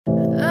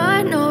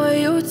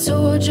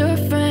told your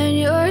friend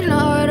you're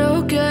not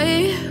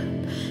okay,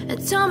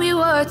 and tell me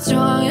what's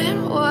wrong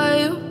and why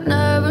you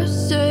never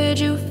said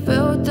you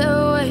felt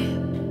that way.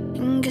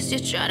 And guess you're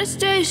trying to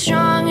stay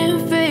strong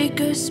and fake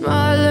a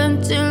smile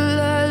until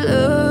I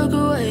look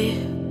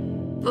away.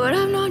 But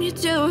I've known you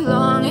too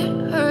long,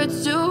 it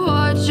hurts to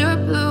watch your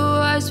blue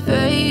eyes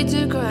fade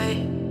to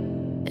gray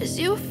as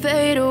you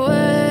fade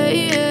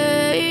away,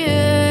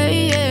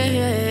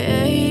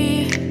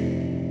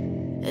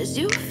 as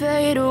you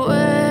fade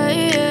away.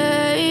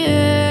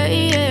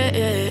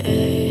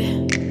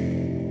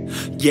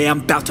 Yeah,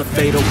 I'm about to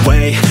fade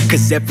away,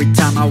 cause every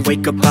time I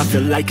wake up I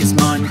feel like it's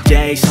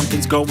Monday.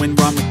 Something's going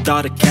wrong with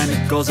all the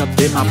chemicals up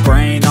in my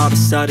brain. All of a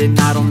sudden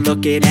I don't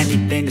look at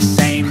anything the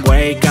same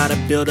way. Got a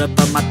buildup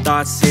of my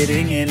thoughts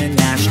sitting in an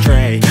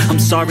ashtray. I'm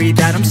sorry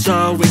that I'm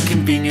so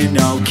inconvenient,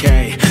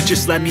 okay.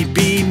 Just let me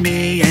be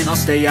me and I'll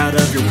stay out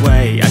of your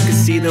way. I can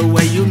see the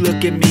way you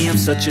look at me, I'm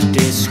such a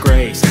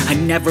disgrace. I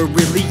never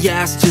really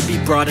asked to be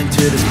brought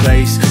into this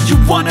place. You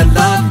wanna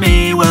love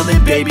me? Well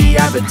then baby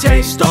I have a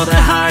taste. All the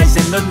highs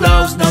and the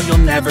lows, no, you'll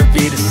never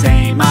be the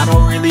same. I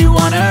don't really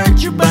wanna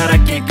hurt you, but I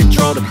can't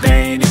control the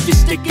pain. If you're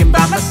sticking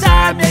by my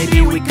side,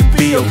 maybe we could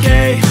be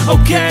okay.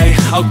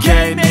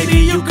 Okay, maybe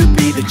you could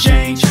be the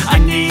change I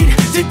need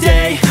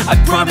today. I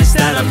promise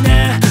that I've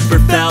never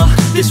felt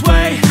this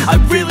way. I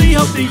really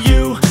hope that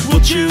you will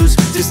choose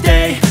to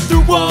stay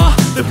through all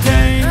the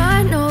pain.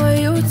 I know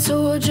you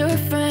told your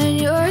friend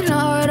you're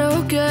not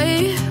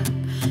okay,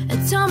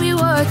 and tell me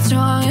what's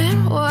wrong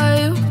and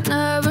why you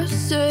never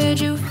said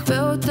you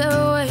felt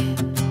that way.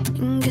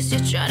 Guess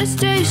you're trying to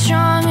stay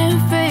strong and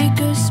fake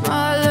a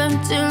smile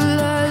until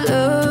I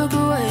look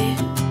away.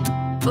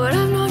 But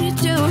I've known you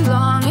too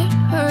long, it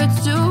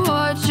hurts to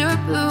watch your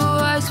blue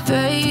eyes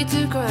fade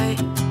to gray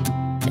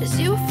as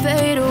you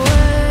fade away,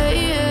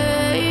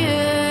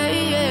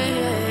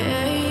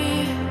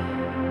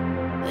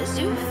 as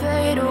you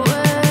fade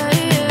away,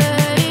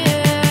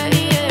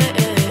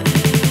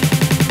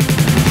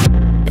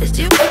 as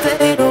you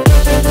fade away.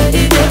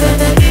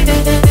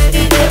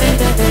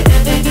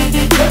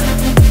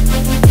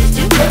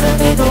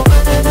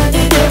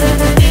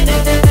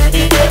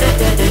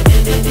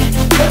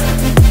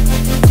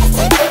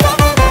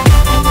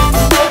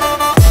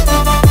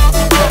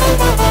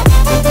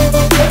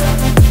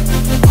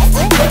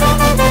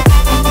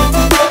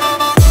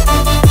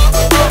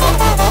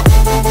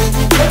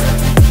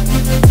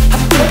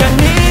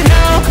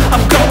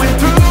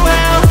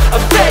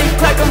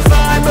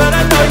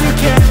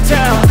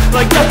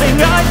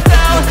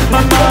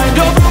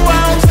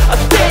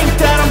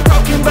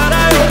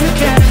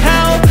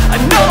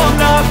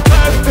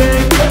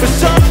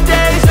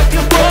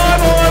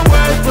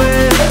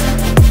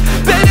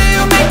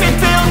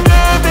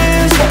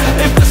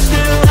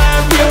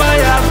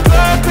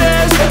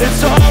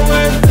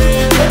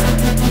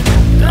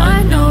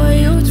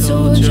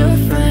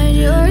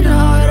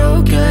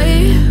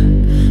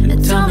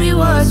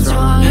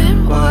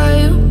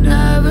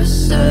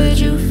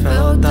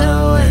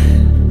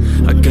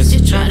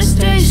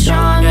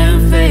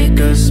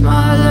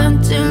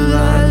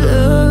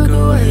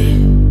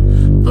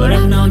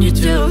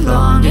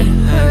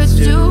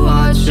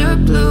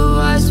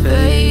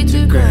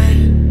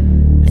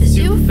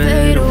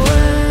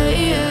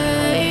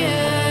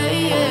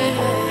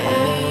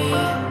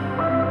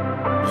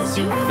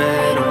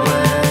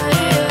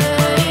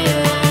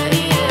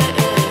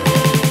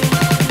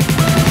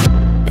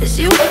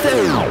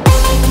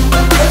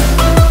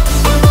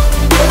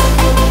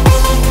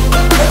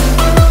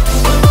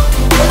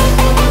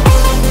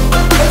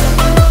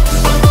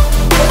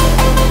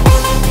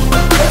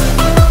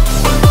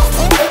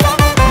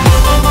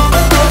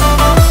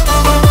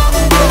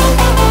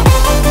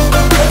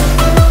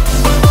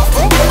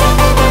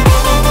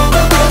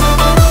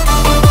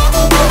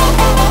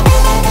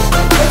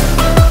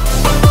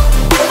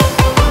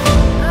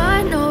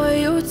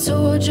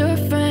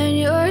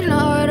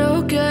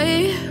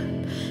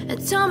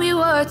 Tell me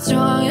what's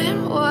wrong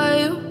and why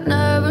you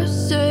never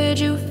said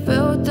you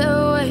felt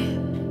that way.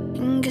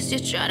 And guess you're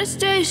trying to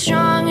stay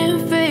strong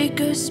and fake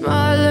a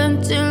smile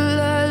until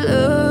I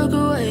look